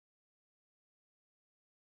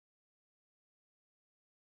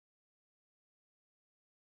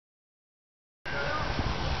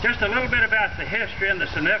Just a little bit about the history and the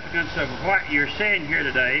significance of what you're seeing here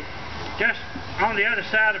today. Just on the other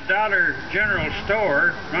side of Dollar General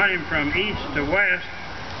store, running from east to west,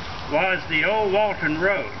 was the old Walton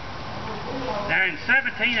Road. Now in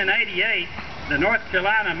 1788, the North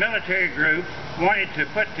Carolina military group wanted to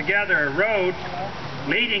put together a road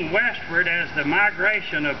leading westward as the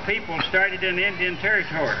migration of people started in Indian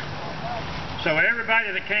Territory. So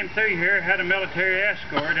everybody that came through here had a military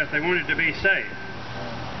escort if they wanted to be safe.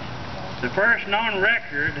 The first known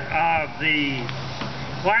record of the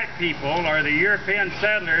white people or the European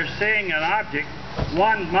settlers seeing an object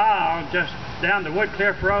 1 mile just down the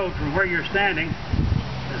Woodcliff Road from where you're standing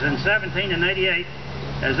is in 1788,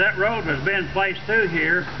 as that road was being placed through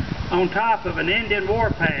here on top of an Indian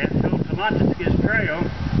warpath called Tamuntaske's Trail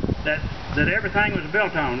that everything was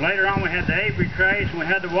built on. Later on we had the Avery Trace and we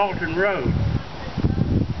had the Walton Road.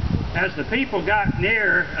 As the people got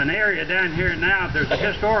near an area down here now, there's a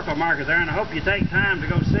historical marker there, and I hope you take time to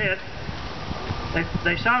go see it.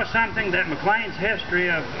 They saw something that McLean's history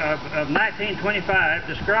of 1925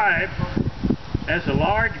 described as a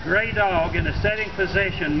large gray dog in a sitting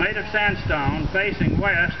position made of sandstone facing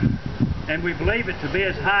west, and we believe it to be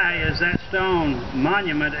as high as that stone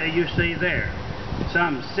monument you see there,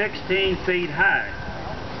 some 16 feet high.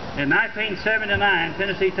 In 1979,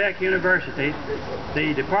 Tennessee Tech University,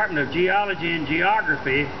 the Department of Geology and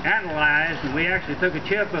Geography analyzed, and we actually took a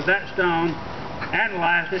chip of that stone,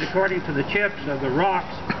 analyzed it according to the chips of the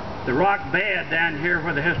rocks, the rock bed down here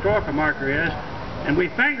where the historical marker is, and we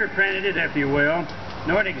fingerprinted it, if you will,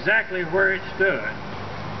 knowing exactly where it stood.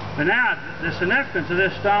 But now, the significance of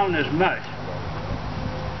this stone is much.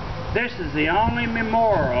 This is the only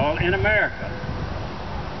memorial in America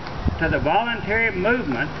to the voluntary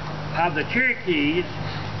movement of the Cherokees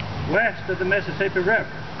west of the Mississippi River.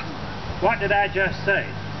 What did I just say?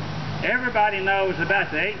 Everybody knows about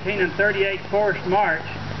the 1838 forced march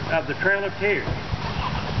of the Trail of Tears.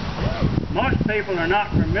 Most people are not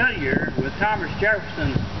familiar with Thomas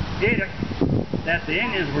Jefferson's edict that the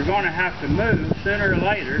Indians were going to have to move sooner or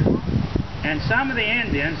later, and some of the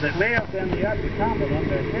Indians that lived in the upper Cumberland,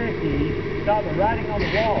 the Cherokees, saw the writing on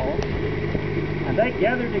the wall, and they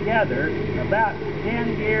gathered together about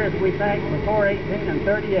 10 years, we think, before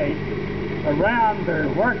 1838, around their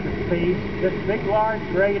worship piece, this big, large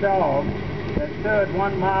gray dog that stood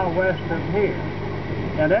 1 mile west of here.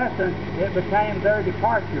 In essence, it became their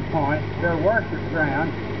departure point, their worship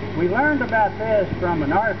ground. We learned about this from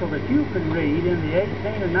an article that you can read in the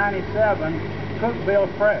 1897 Cookville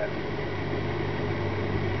Press.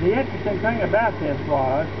 The interesting thing about this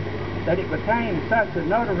was that it became such a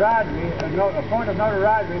notoriety, a point of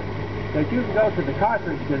notoriety, that you can go to the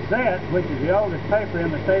Carthage Gazette, which is the oldest paper in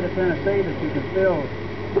the state of Tennessee that you can still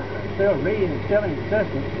read and still in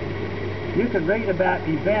existence. You can read about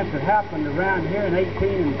events that happened around here in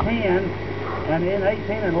 1810, and in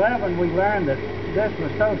 1811 we learned that this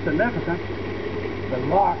was so significant, the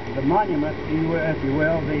rock, the monument, if you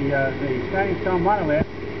will, the standing stone monolith,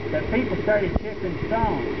 that people started chipping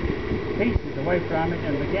stones, pieces away from it,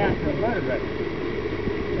 and began to obliterate it.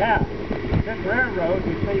 Now, this railroad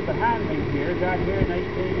you see behind me here got here in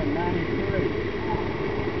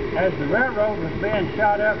 1893. As the railroad was being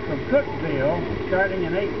shot up from Cookville, starting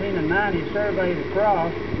in 1890, surveyed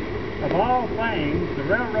across, of all things, the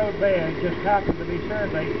railroad bed just happened to be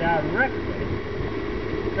surveyed directly,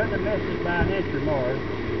 couldn't have missed it by an inch or more,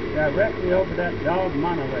 directly over that dog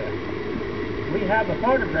monolith. We have a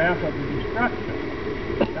photograph of the destruction.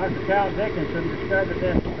 Dr. Cal Dickinson discovered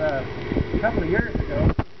this a couple of years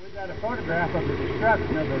ago. We've got a photograph of the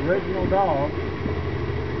destruction of the original dog.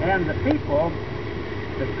 And the people,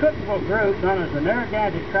 the Cookville group, known as the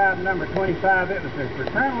Narragansett Tribe Number 25, it was a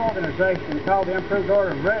fraternal organization called the Improved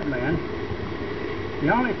Order of Red Men, the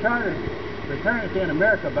only chartered fraternity in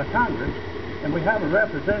America by Congress, and we have a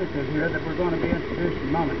representative here that we're going to be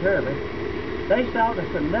introducing momentarily. They saw the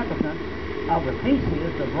significance of the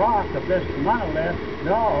pieces of rock of this monolith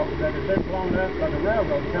dog that had been blown up by the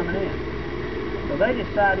railroad coming in. So they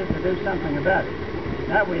decided to do something about it.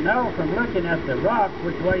 Now we know from looking at the rock,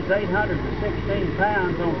 which weighs 816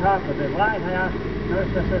 pounds on top of the lighthouse,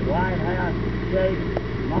 notice I said lighthouse-shaped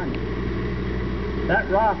monument. That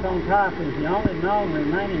rock on top is the only known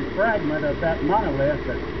remaining fragment of that monolith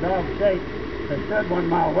that's dog-shaped that stood 1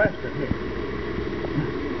 mile west of here.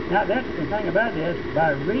 Now, the interesting thing about this,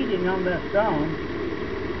 by reading on that stone,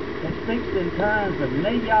 it speaks in terms of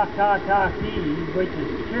Neyakataki, which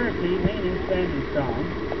is Cherokee, meaning standing stone,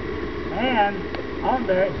 and on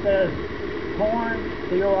there it says corn,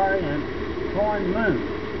 C-O-R-N, corn moon.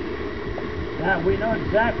 Now, we know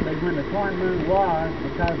exactly when the corn moon was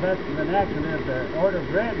because that's the vernacular of the Order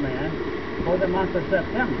of Red Men for the month of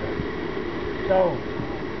September. So,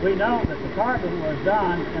 we know that the carving was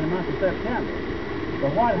done in the month of September.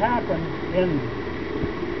 But what happened in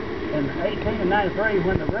 1893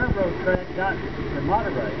 when the railroad track got to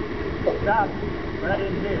Monterey, stopped right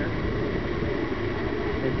in here,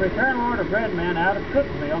 the Fraternal Order of Red Men out of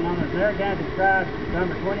Cookville, known as the Narragansett Tribe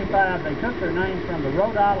number 25, they took their name from the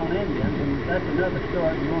Rhode Island Indians, and that's another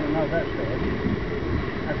story if you want to know that story.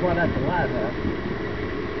 That's why that's a lighthouse.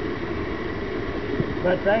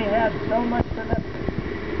 But they had so much significance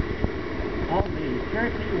on the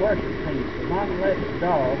Cherokee worship piece, the monolithic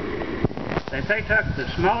dog, that they took the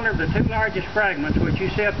smaller of the two largest fragments, which you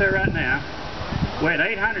see up there right now, weighed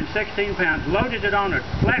 816 pounds, loaded it on a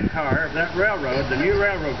flat car of that railroad, the new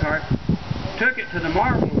railroad car, took it to the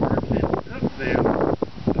marble works in Cookville.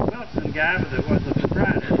 The Wilson guy that was the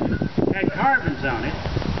proprietor had carvings on it.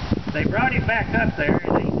 They brought it back up there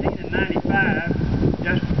in 1895,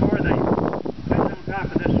 just before they put it on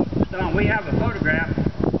top of this stone. We have a photograph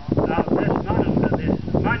of this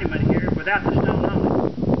monument here without the stone on it.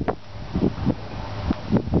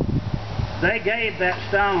 They gave that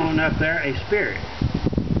stone up there a spirit,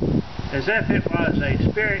 as if it was a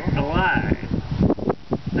spirit alive.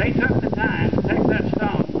 They took the time to take that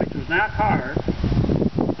stone, which was now carved,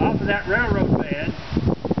 off of that railroad bed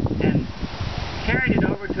and carried it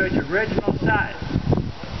over to its original site.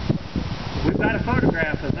 We've got a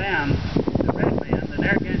photograph of them, the Red Men, the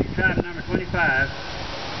Narragansett Tribe number 25,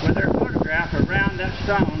 with their photograph around that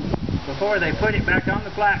stone before they put it back on the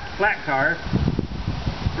flat car,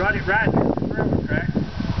 brought it right through the railroad track,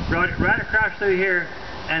 brought it right across through here,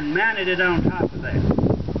 and mounted it on top of that.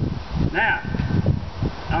 Now,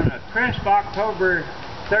 on a crisp October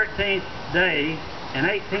 13th day in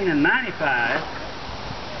 1895,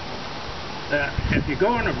 if you go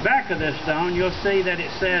on the back of this stone, you'll see that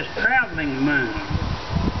it says Traveling Moon,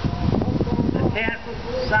 the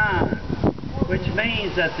 10th sign, which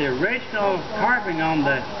means that the original carving on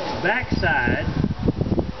the back side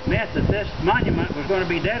meant that this monument was going to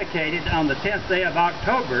be dedicated on the 10th day of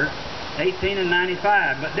October,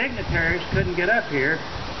 1895. But dignitaries couldn't get up here,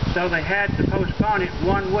 so they had to postpone it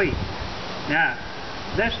 1 week. Now,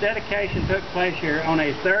 this dedication took place here on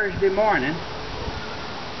a Thursday morning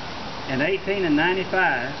in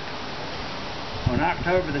 1895, on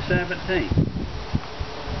October the 17th.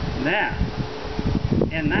 Now,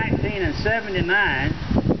 in 1979,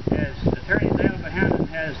 as Attorney Dale Bohannon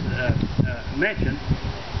has mentioned,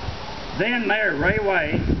 then Mayor Ray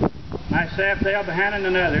Way, myself, Dale Bohannon,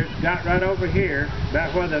 and others got right over here,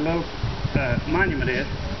 about where the little monument is,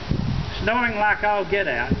 snowing like all get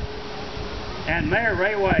out, and Mayor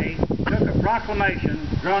Ray Way took a proclamation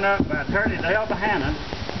drawn up by Attorney Dale Bohannon,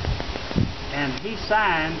 and he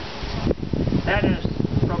signed, that is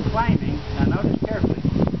proclaiming, now notice carefully,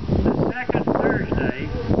 the second Thursday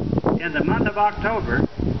in the month of October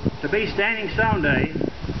to be Standing Stone Day,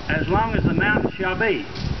 as long as the mountain shall be.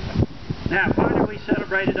 Now, why do we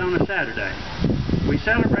celebrate it on a Saturday? We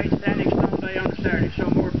celebrate Standing Stone Day on a Saturday so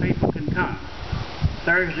more people can come.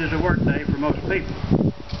 Thursday is a work day for most people.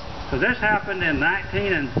 So this happened in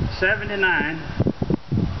 1979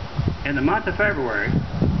 in the month of February,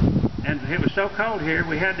 and it was so cold here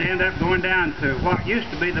we had to end up going down to what used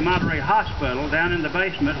to be the Monterey Hospital down in the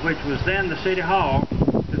basement, which was then the City Hall,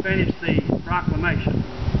 to finish the proclamation.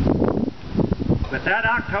 But that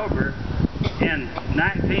October in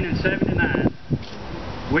 1979,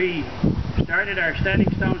 we started our Standing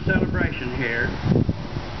Stone celebration here,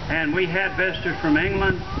 and we had visitors from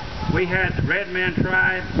England. We had the Red Man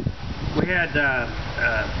tribe. We had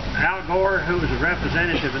Al Gore, who was a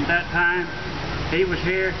representative at that time. He was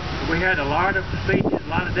here. We had a lot of speeches, a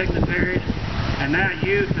lot of dignitaries, and now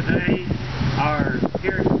you today are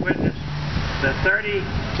here to witness the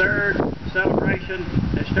 33rd celebration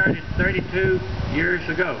that started 32 years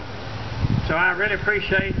ago. So I really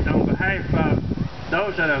appreciate, on behalf of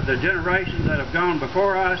those that are the generations that have gone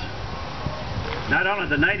before us, not only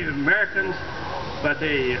the Native Americans, but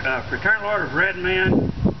the Fraternal Order of Red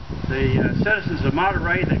Men, the citizens of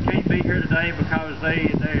Monterey that can't be here today because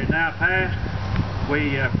they are now passed.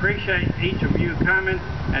 We appreciate each of you coming.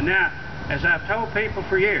 And now, as I've told people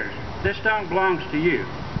for years, this stone belongs to you.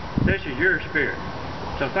 This is your spirit.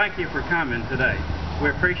 So thank you for coming today. We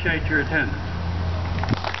appreciate your attendance.